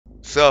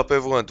Sup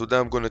everyone, today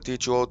I'm gonna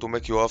teach you how to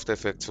make your After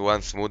Effects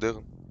run smoother.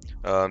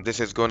 This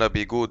is gonna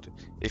be good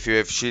if you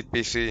have shit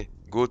PC,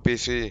 good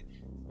PC,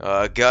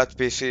 GAT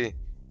PC.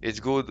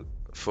 It's good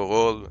for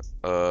all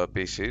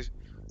PCs.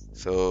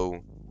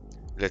 So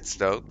let's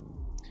start.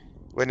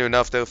 When you're in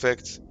After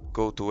Effects,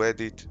 go to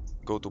Edit,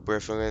 go to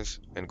Preference,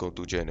 and go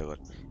to General.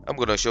 I'm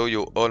gonna show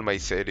you all my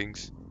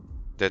settings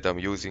that I'm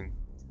using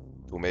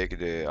to make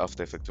the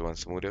After Effects run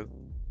smoother.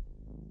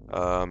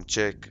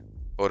 Check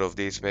all of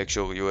these, make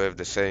sure you have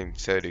the same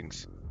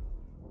settings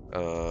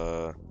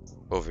over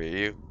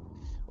here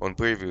on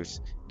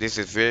previews. This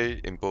is very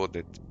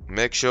important.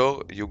 Make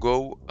sure you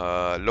go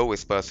low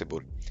as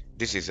possible.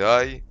 This is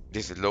high,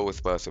 this is low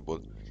as possible.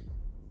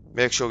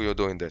 Make sure you're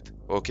doing that,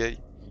 okay?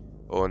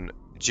 On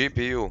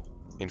GPU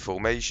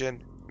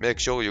information, make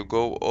sure you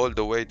go all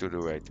the way to the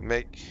right.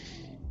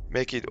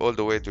 Make it all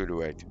the way to the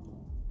right.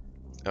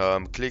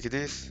 Click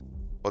this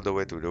all the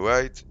way to the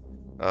right.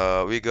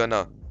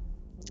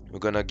 We're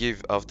gonna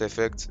give After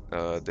Effects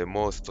the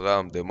most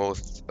RAM, the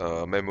most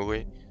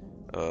memory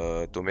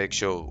to make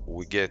sure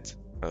we get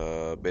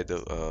better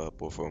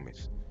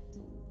performance.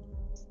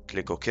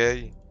 Click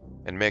OK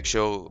and make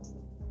sure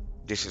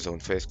this is on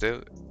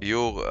faster.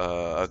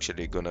 You're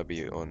actually gonna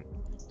be on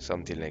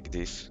something like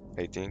this,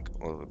 I think,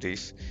 or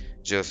this.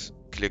 Just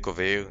click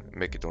over here,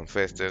 make it on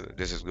faster.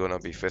 This is gonna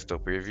be faster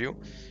preview.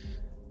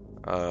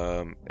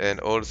 And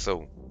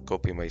also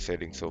copy my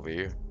settings over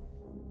here.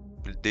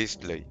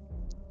 Display.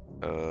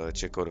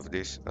 Check all of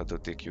this. I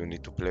don't think you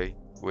need to play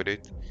with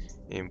it.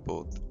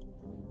 Import.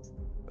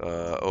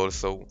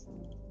 Also,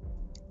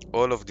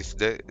 all of these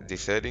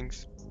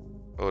settings,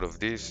 all of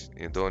this,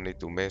 you don't need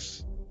to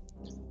mess.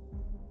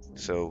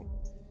 So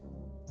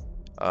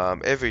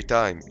every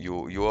time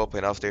you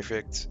open After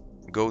Effects,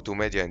 go to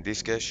Media and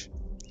Disk Cache,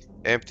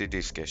 empty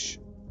Disk Cache.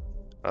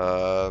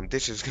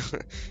 This is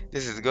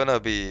this is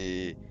gonna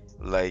be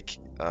like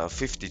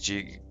 50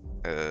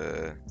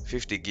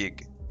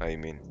 gig, I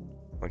mean,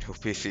 on your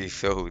PC.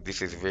 So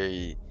this is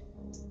very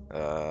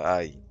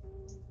high.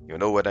 You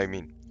know what I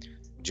mean?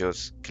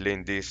 Just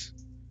clean this.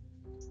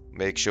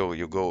 Make sure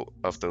you go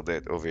after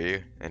that over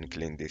here and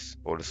clean this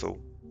also.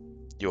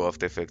 Your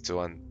After Effects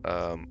run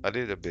a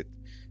little bit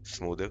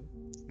smoother,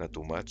 not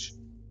too much.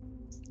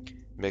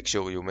 Make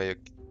sure you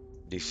make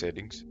these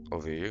settings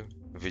over here,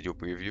 video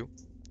preview.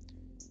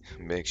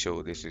 Make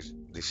sure this is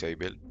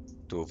disabled,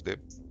 two of them.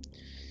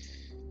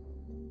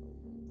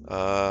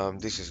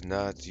 This is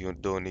not, you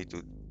don't need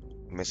to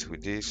mess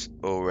with this.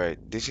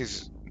 Alright, this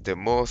is the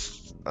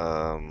most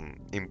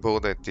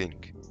important thing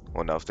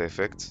on After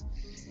Effects.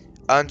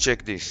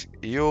 Uncheck this.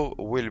 You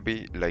will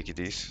be like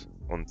this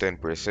on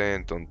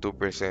 10%, on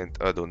 2%,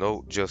 I don't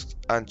know. Just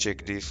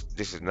uncheck this.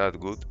 This is not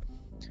good.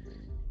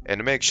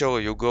 And make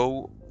sure you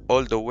go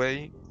all the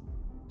way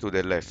to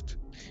the left,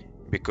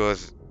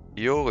 because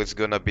yours is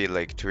gonna be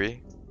like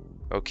 3.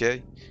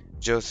 Okay,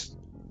 just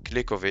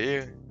click over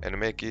here and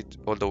make it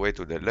all the way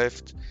to the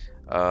left.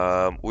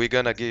 We're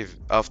gonna give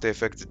After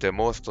Effects the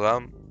most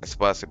RAM as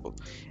possible.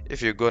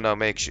 If you're gonna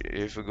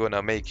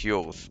make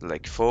yours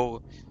like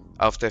 4,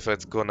 After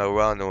Effects gonna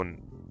run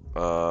on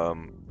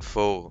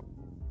 4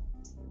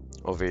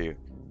 over here.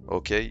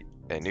 Okay,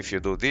 and if you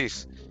do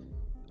this,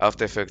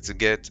 After Effects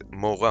get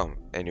more RAM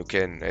and you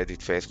can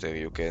edit faster.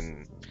 You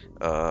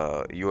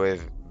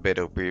have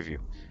better preview.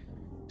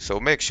 So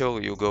make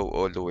sure you go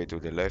all the way to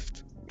the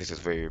left. This is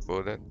very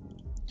important.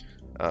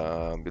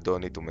 You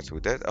don't need to mess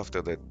with that.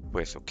 After that,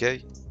 press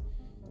OK.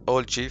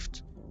 Alt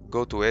Shift,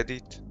 go to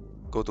Edit,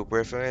 go to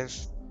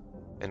Preference,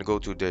 and go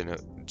to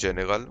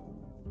General.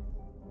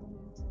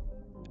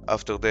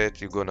 After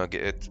that, you're gonna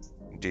get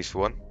this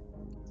one.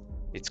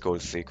 It's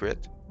called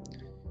Secret.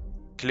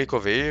 Click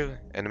over here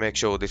and make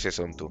sure this is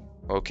on 2.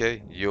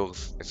 Okay,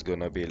 yours is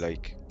gonna be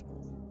like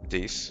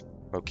this.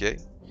 Okay,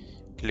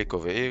 click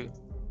over here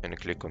and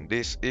click on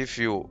this. If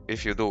you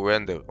do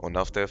render on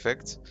After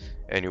Effects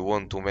and you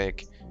want to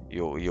make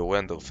your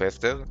render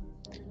faster,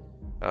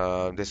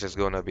 this is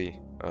gonna be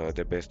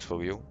the best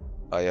for you.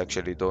 I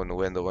actually don't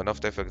render on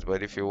After Effects,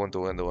 but if you want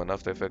to render on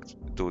After Effects,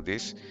 do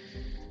this.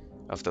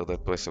 After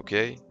that, press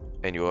OK,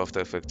 and your After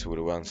Effects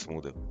will run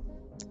smoother.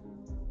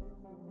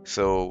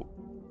 So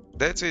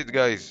that's it,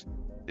 guys.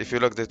 If you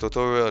like the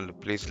tutorial,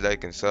 please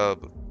like and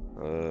sub.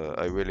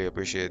 I really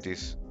appreciate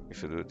this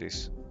if you do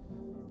this.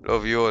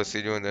 Love you all.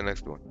 See you in the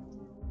next one.